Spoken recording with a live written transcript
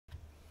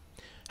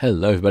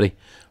Hello everybody,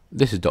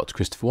 this is Dr.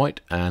 Christopher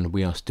White and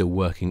we are still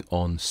working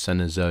on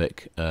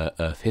Cenozoic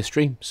Earth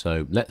history,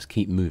 so let's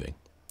keep moving.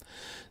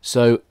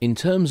 So in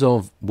terms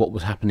of what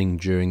was happening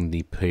during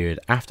the period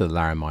after the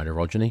Laramide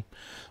orogeny,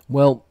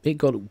 well, it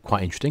got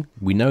quite interesting.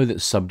 We know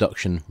that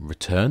subduction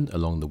returned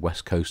along the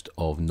west coast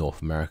of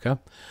North America,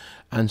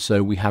 and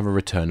so we have a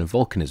return of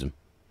volcanism.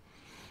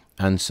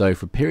 And so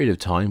for a period of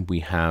time we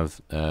have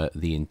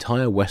the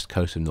entire west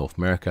coast of North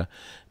America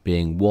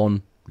being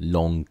one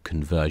long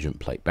convergent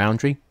plate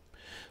boundary.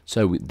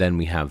 So then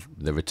we have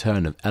the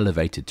return of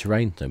elevated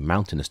terrain, so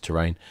mountainous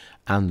terrain,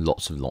 and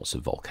lots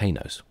of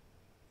volcanoes.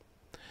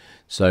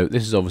 So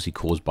this is obviously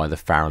caused by the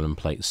Farallon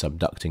plate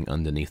subducting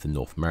underneath the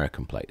North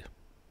American plate.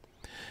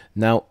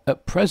 Now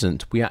at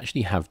present we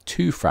actually have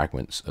two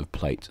fragments of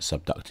plate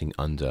subducting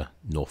under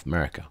North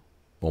America,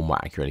 or more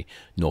accurately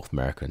North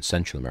America and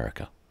Central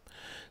America.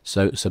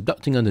 So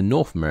subducting under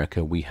North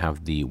America we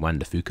have the Juan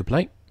de Fuca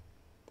plate,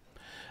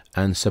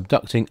 and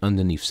subducting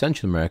underneath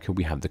Central America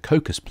we have the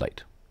Cocos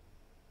plate.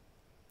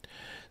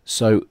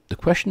 So the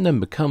question then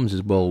becomes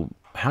is, well,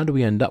 how do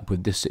we end up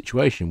with this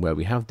situation where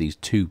we have these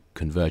two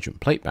convergent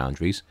plate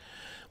boundaries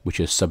which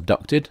are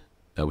separated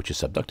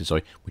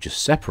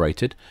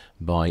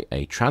by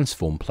a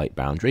transform plate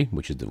boundary,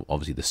 which is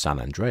obviously the San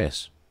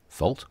Andreas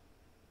fault.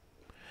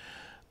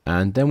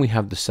 And then we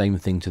have the same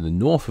thing to the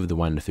north of the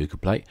Juan de Fuca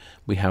plate.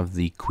 We have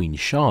the Queen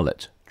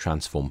Charlotte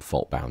transform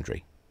fault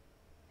boundary.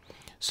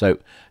 So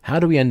how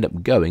do we end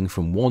up going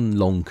from one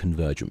long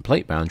convergent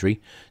plate boundary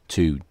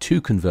to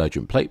two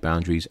convergent plate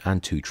boundaries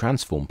and two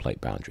transform plate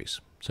boundaries?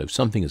 So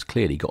something has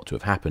clearly got to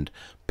have happened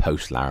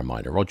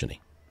post-Laramide orogeny.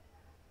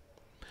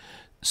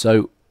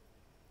 So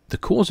the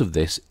cause of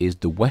this is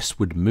the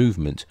westward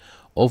movement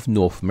of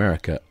North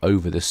America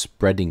over the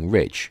spreading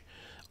ridge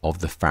of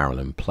the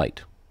Farallon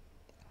plate.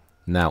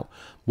 Now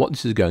what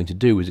this is going to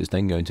do is it's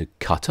then going to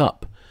cut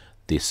up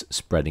this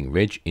spreading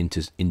ridge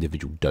into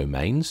individual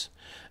domains,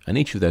 and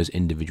each of those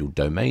individual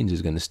domains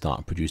is going to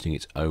start producing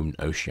its own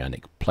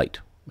oceanic plate,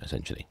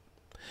 essentially.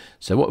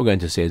 So what we're going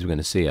to see is we're going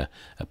to see a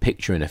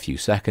picture in a few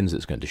seconds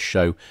that's going to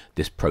show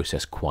this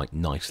process quite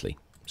nicely.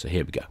 So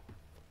here we go.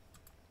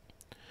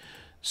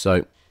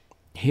 So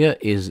here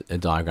is a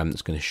diagram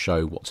that's going to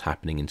show what's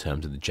happening in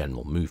terms of the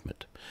general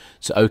movement.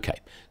 So okay,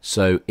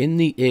 so in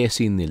the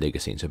Eocene and the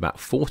Oligocene, so about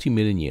 40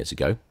 million years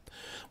ago,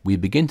 we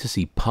begin to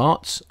see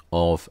parts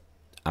of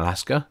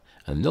Alaska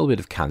and a little bit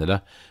of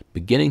Canada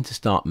beginning to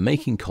start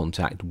making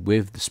contact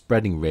with the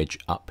spreading ridge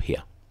up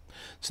here.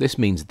 So this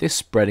means this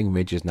spreading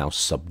ridge is now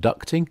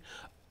subducting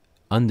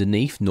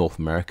underneath North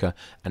America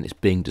and it's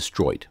being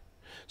destroyed.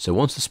 So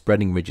once the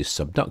spreading ridge is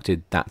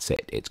subducted, that's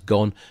it, it's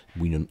gone.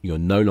 You're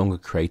no longer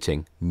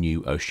creating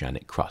new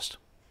oceanic crust.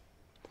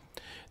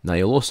 Now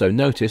you'll also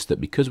notice that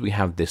because we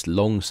have this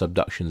long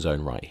subduction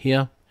zone right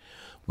here,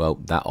 well,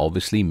 that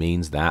obviously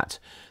means that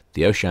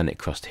the oceanic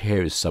crust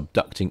here is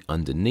subducting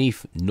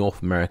underneath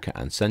North America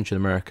and Central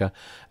America,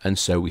 and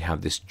so we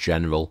have this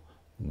general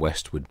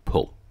westward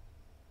pull.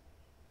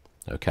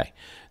 Okay,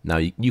 now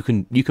you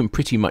can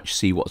pretty much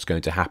see what's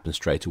going to happen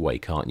straight away,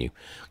 can't you?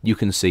 You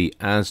can see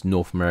as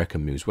North America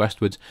moves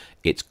westwards,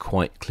 it's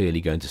quite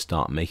clearly going to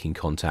start making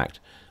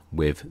contact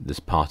with this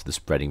part of the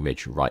spreading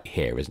ridge right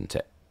here, isn't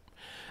it?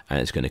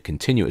 And it's going to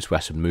continue its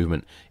westward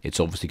movement.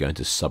 It's obviously going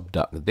to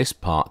subduct this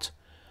part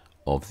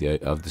of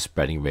the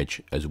spreading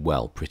ridge as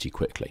well pretty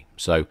quickly.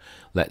 So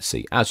let's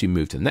see, as we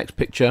move to the next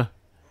picture,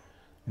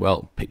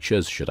 well,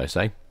 pictures should I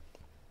say,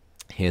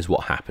 here's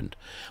what happened.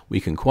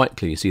 We can quite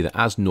clearly see that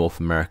as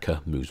North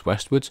America moves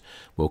westwards,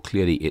 well,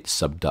 clearly it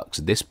subducts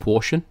this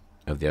portion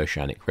of the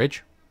oceanic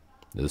ridge,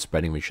 the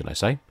spreading ridge should I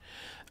say,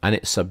 and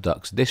it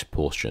subducts this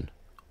portion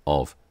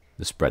of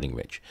the spreading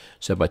ridge.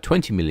 So by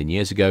 20 million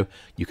years ago,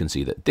 you can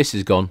see that this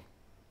is gone,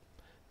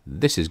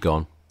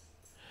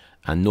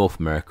 and North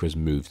America has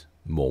moved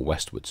more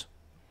westwards.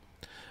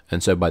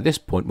 And so by this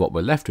point what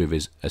we're left with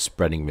is a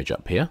spreading ridge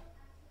up here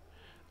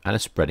and a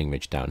spreading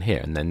ridge down here,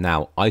 and they're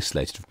now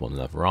isolated from one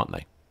another, aren't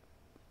they?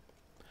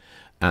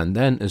 And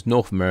then as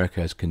North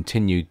America has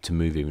continued to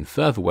move even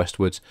further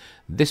westwards,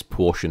 this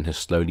portion has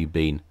slowly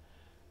been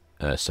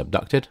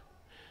subducted.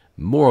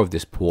 More of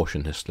this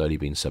portion has slowly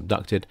been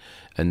subducted,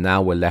 and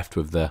now we're left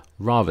with the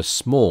rather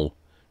small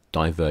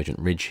divergent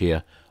ridge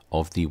here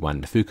of the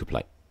Juan de Fuca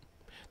plate.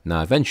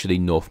 Now eventually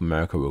North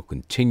America will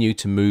continue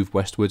to move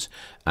westwards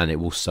and it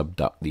will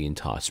subduct the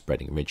entire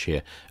spreading ridge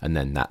here, and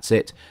then that's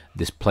it.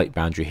 This plate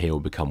boundary here will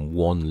become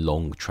one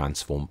long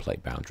transform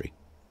plate boundary.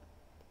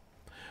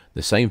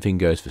 The same thing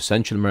goes for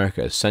Central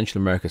America. As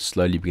Central America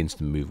slowly begins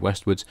to move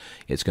westwards,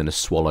 it's going to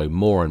swallow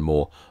more and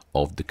more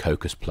of the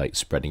Cocos plate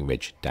spreading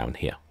ridge down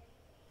here.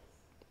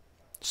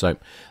 So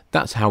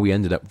that's how we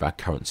ended up with our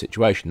current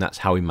situation. That's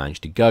how we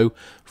managed to go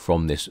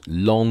from this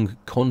long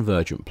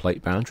convergent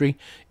plate boundary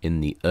in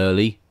the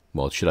early,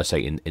 well, should I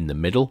say in the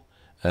middle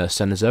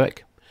Cenozoic,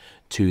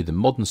 to the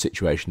modern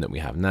situation that we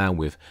have now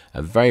with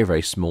a very,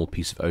 very small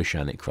piece of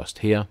oceanic crust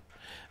here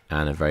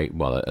and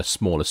a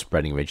smaller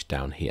spreading ridge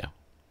down here.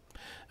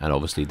 And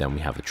obviously then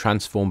we have the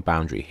transform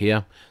boundary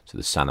here, so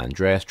the San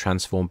Andreas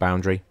transform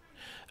boundary,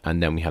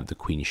 and then we have the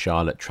Queen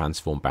Charlotte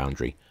transform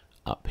boundary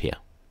up here.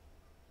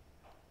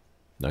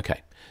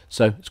 Okay,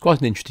 so it's quite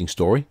an interesting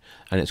story,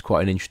 and it's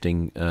quite an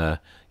interesting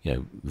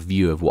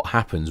view of what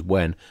happens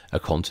when a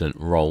continent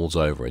rolls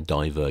over a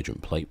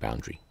divergent plate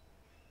boundary.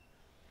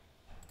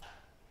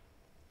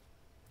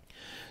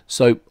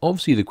 So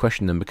obviously the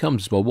question then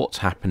becomes, well, what's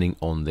happening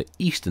on the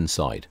eastern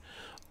side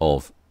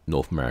of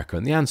North America?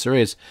 And the answer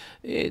is,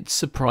 it's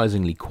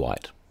surprisingly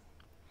quiet.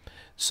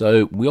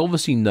 So we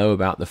obviously know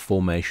about the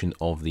formation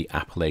of the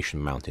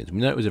Appalachian Mountains.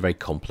 We know it was a very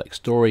complex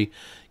story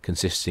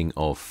consisting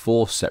of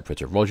 4 separate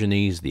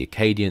orogenies, the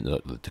Acadian, the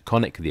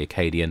Taconic, the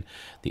Acadian,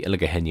 the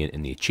Alleghenian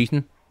and the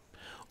Achetan,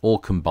 all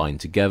combined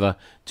together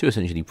to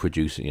essentially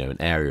produce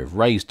an area of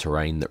raised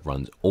terrain that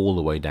runs all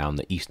the way down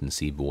the eastern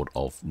seaboard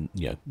of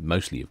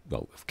mostly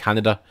of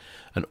Canada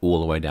and all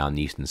the way down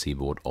the eastern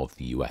seaboard of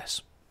the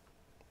US.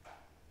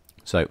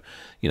 So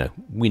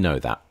we know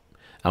that.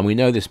 And we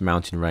know this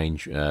mountain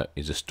range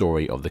is a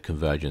story of the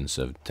convergence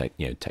of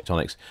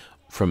tectonics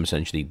from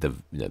essentially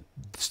the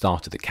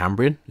start of the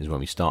Cambrian is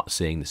when we start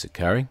seeing this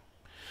occurring,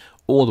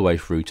 all the way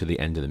through to the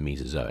end of the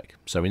Mesozoic.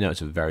 So we know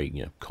it's a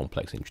very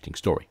complex, interesting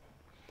story.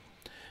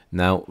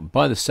 Now,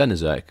 by the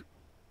Cenozoic,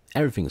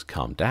 everything's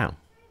calmed down.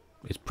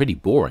 It's pretty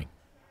boring.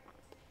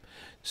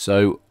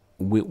 So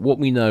what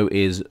we know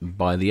is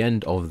by the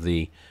end of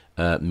the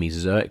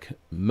Mesozoic,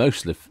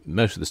 most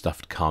of the stuff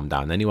had calmed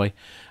down anyway.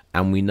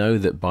 And we know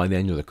that by the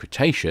end of the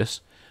Cretaceous,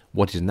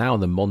 what is now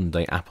the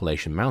modern-day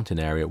Appalachian Mountain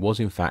area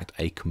was in fact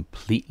a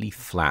completely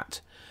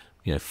flat,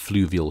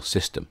 fluvial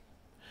system.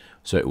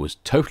 So it was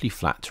totally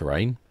flat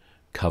terrain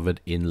covered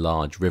in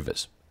large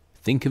rivers.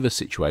 Think of a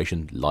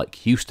situation like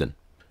Houston,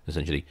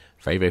 essentially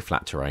very, very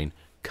flat terrain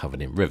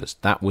covered in rivers.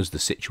 That was the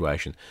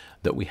situation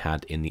that we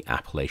had in the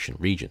Appalachian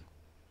region.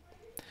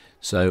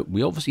 So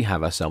we obviously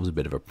have ourselves a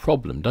bit of a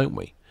problem, don't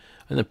we?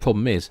 And the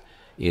problem is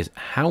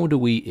how do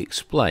we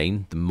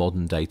explain the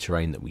modern day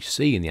terrain that we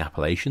see in the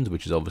Appalachians,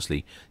 which is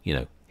obviously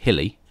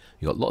hilly.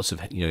 You've got lots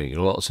of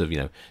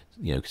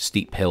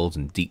steep hills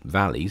and deep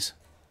valleys,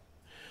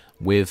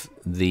 with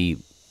the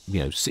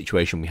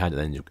situation we had at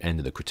the end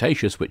of the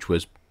Cretaceous, which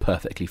was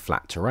perfectly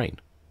flat terrain.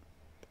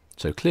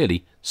 So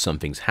clearly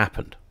something's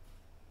happened.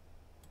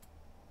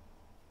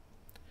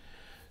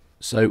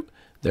 So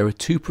there are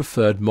 2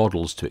 preferred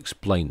models to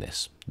explain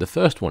this. The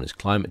first one is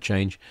climate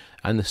change,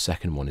 and the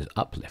second one is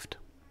uplift.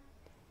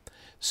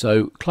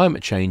 So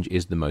climate change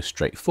is the most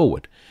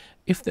straightforward.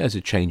 If there's a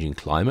change in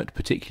climate,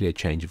 particularly a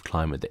change of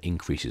climate that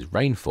increases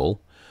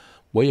rainfall,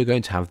 well, you're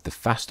going to have a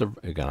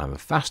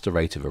faster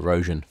rate of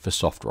erosion for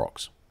soft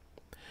rocks.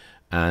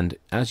 And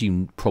as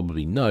you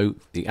probably know,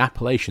 the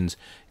Appalachians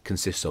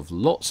consists of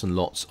lots and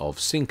lots of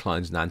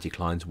synclines and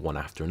anticlines, one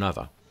after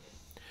another.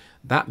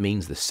 That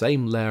means the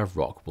same layer of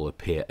rock will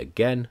appear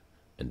again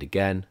and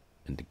again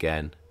and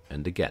again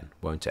and again,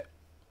 won't it?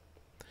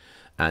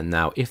 And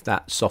now if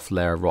that soft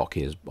layer of rock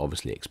is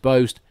obviously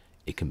exposed,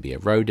 it can be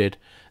eroded,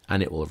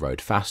 and it will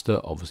erode faster,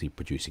 obviously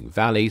producing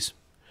valleys,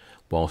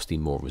 whilst the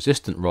more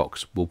resistant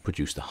rocks will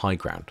produce the high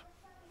ground.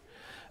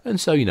 And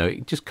so,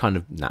 it just kind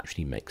of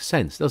naturally makes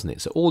sense, doesn't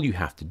it? So all you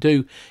have to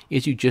do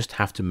is you just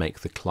have to make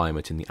the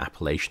climate in the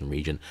Appalachian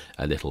region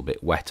a little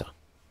bit wetter.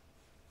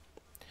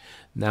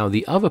 Now,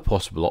 the other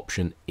possible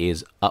option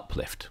is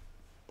uplift.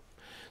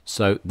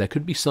 So there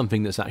could be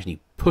something that's actually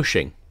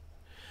pushing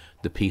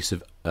the piece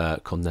of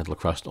continental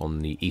crust on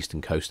the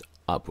eastern coast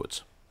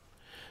upwards.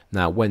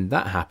 Now, when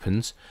that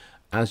happens,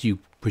 as you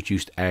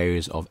produced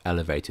areas of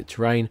elevated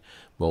terrain,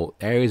 well,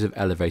 areas of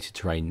elevated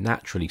terrain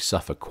naturally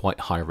suffer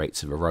quite high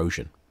rates of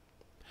erosion.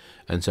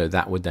 And so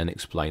that would then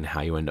explain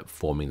how you end up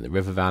forming the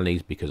river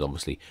valleys, because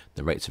obviously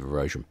the rates of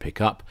erosion pick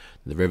up,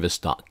 the rivers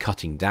start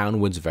cutting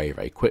downwards very,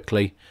 very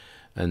quickly,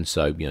 and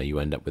so you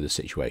end up with the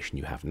situation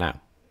you have now.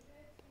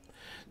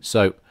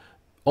 So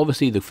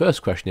obviously the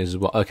first question is,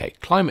 well, okay,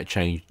 climate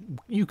change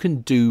you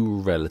can do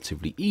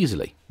relatively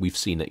easily. We've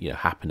seen it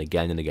happen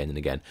again and again and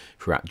again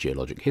throughout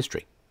geologic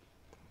history.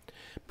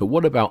 But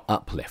what about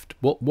uplift?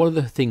 What are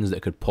the things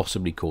that could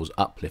possibly cause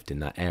uplift in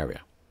that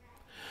area?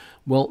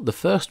 Well, the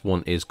first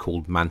one is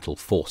called mantle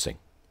forcing.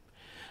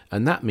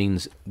 And that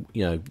means,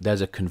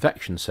 there's a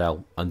convection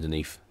cell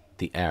underneath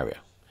the area.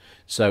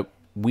 So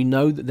we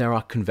know that there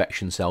are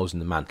convection cells in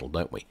the mantle,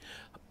 don't we?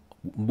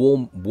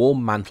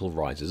 Warm mantle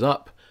rises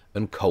up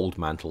and cold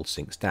mantle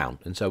sinks down.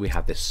 And so we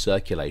have this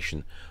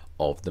circulation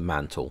of the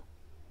mantle.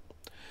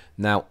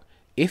 Now,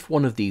 if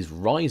one of these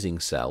rising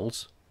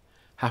cells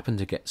happen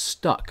to get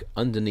stuck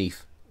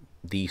underneath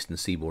the eastern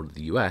seaboard of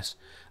the US,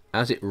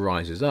 as it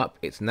rises up,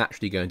 it's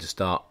naturally going to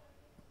start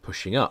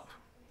pushing up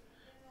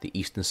the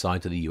eastern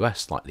side of the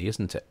US slightly,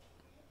 isn't it?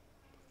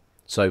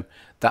 So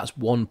that's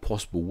one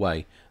possible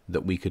way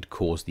that we could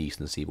cause the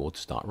eastern seaboard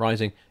to start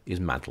rising, is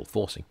mantle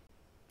forcing.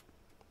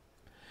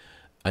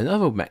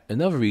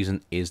 Another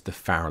reason is the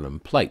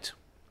Farallon plate.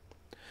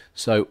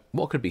 So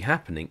what could be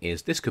happening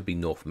is this could be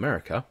North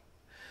America,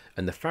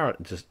 and the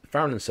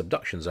Farallon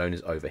subduction zone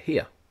is over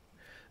here.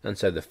 And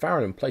so the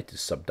Farallon plate is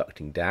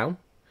subducting down,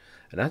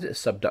 And as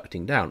it's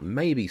subducting down,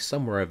 maybe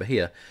somewhere over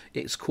here,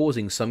 it's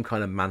causing some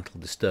kind of mantle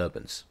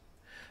disturbance.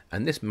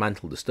 And this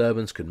mantle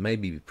disturbance could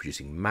maybe be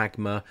producing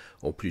magma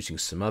or producing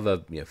some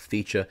other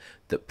feature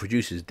that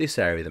produces this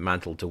area of the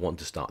mantle to want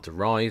to start to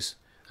rise.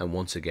 And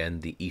once again,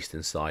 the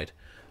eastern side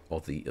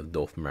of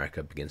North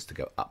America begins to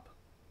go up.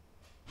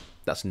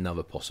 That's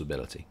another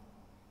possibility.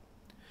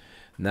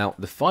 Now,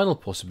 the final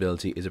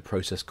possibility is a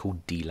process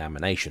called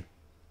delamination.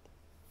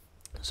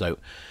 So,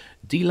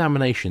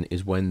 delamination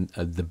is when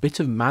the bit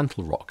of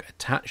mantle rock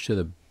attached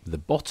to the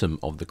bottom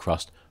of the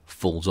crust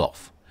falls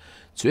off.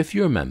 So if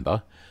you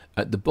remember,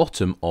 at the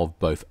bottom of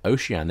both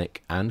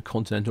oceanic and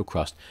continental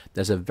crust,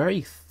 there's a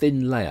very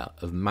thin layer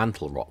of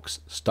mantle rocks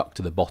stuck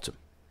to the bottom.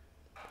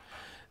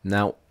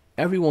 Now,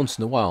 every once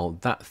in a while,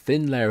 that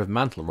thin layer of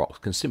mantle rocks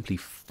can simply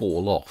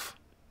fall off.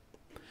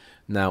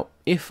 Now,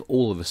 if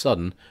all of a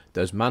sudden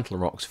those mantle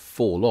rocks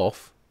fall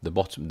off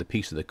the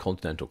piece of the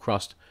continental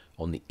crust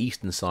on the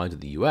eastern side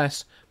of the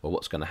US, well,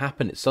 what's going to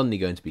happen? It's suddenly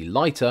going to be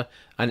lighter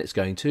and it's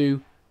going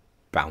to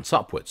bounce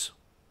upwards.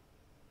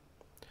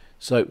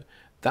 So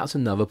that's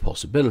another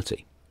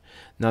possibility.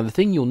 Now, the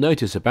thing you'll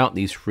notice about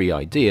these three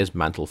ideas,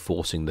 mantle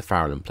forcing, the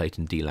Farallon plate,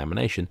 and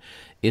delamination,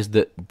 is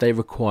that they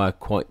require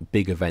quite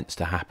big events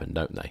to happen,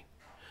 don't they?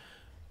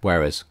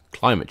 Whereas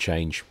climate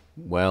change,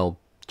 well,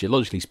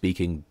 geologically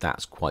speaking,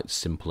 that's quite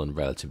simple and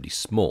relatively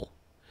small.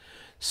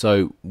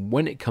 So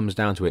when it comes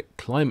down to it,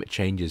 climate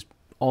change is,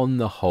 on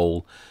the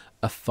whole,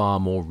 a far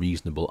more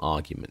reasonable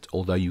argument,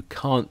 although you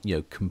can't,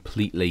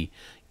 completely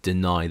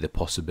deny the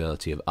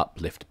possibility of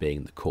uplift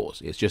being the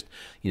cause. It's just,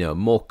 a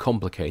more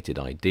complicated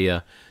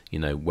idea,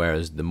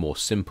 whereas the more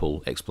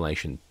simple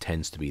explanation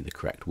tends to be the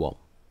correct one.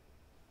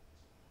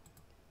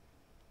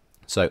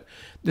 So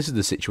this is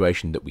the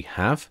situation that we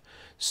have.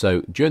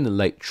 So during the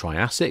late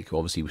Triassic,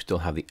 obviously we still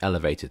have the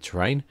elevated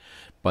terrain.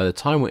 By the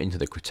time we're into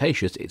the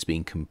Cretaceous, it's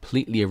been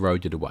completely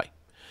eroded away.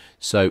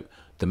 So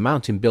the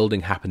mountain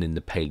building happened in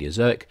the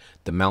Paleozoic,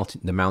 the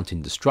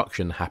mountain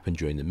destruction happened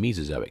during the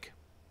Mesozoic.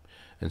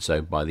 And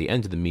so by the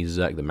end of the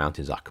Mesozoic, the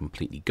mountains are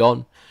completely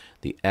gone.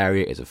 The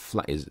area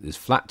is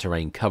flat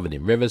terrain covered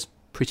in rivers,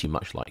 pretty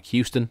much like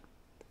Houston.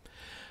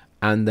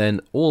 And then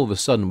all of a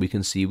sudden we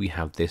can see we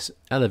have this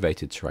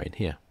elevated terrain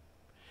here.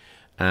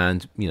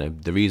 And,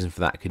 the reason for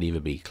that could either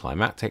be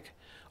climatic,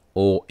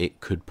 or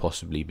it could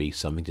possibly be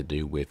something to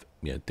do with,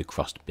 the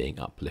crust being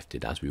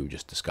uplifted, as we were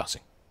just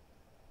discussing.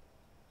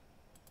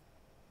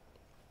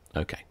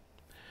 Okay,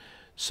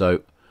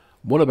 so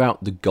what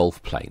about the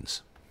Gulf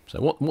Plains?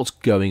 So what's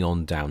going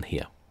on down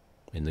here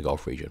in the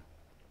Gulf region?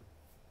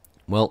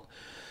 Well,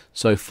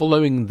 so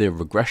following the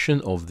regression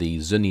of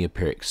the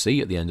Zuni-Empiric Sea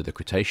at the end of the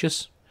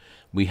Cretaceous,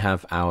 we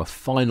have our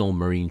final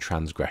marine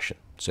transgression.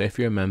 So if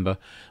you remember,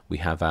 we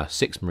have our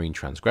 6 marine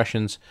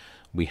transgressions.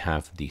 We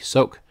have the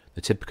Sok,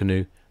 the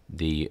Tippecanoe,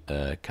 the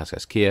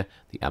Kaskaskia,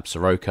 the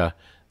Absaroka,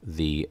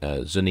 the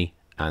Zuni,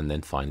 and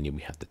then finally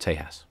we have the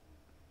Tejas.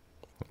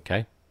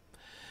 Okay,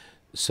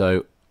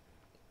 so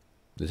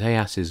the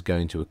Tejas is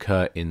going to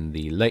occur in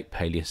the late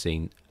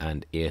Paleocene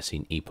and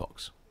Eocene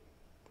epochs.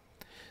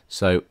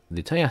 So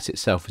the Tejas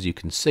itself, as you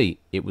can see,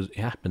 it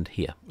happened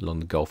here along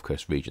the Gulf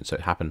Coast region. So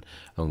it happened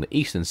along the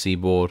eastern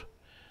seaboard,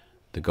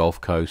 the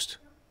Gulf Coast,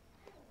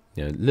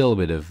 a little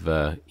bit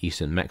of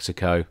eastern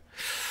Mexico,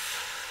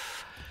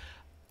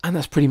 and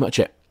that's pretty much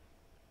it.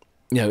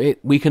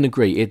 We can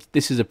agree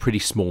this is a pretty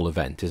small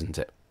event, isn't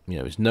it?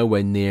 It's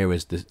nowhere near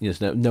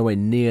nowhere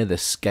near the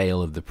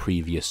scale of the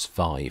previous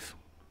 5.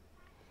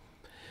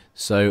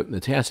 So the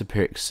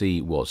Triassic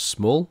Sea was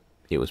small,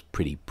 it was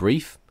pretty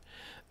brief,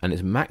 and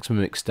its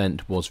maximum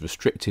extent was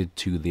restricted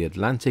to the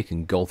Atlantic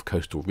and Gulf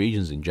coastal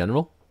regions in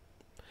general.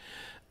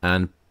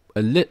 And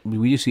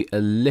we see a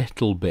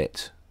little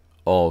bit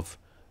of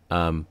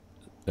the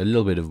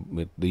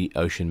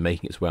ocean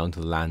making its way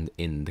onto the land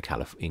in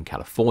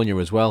California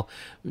as well.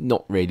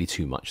 Not really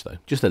too much though,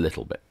 just a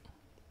little bit.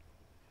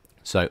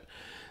 So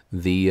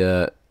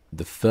the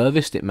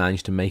furthest it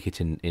managed to make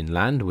it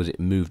inland was it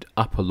moved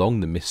up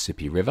along the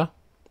Mississippi River,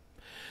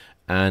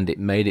 and it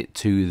made it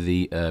to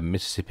the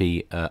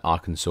Mississippi,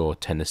 Arkansas,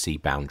 Tennessee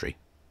boundary.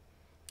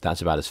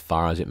 That's about as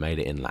far as it made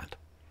it inland.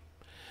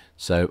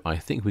 So I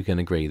think we can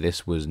agree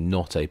this was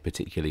not a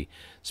particularly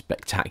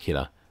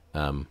spectacular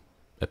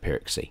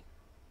Empiric Sea.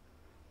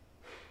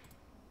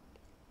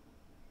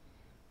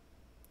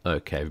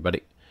 Okay,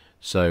 everybody.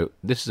 So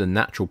this is a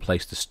natural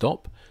place to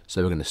stop.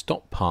 So we're going to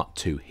stop part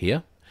 2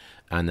 here,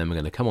 and then we're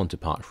going to come on to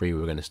part 3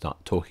 where we're going to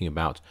start talking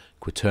about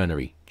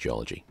Quaternary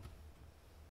geology.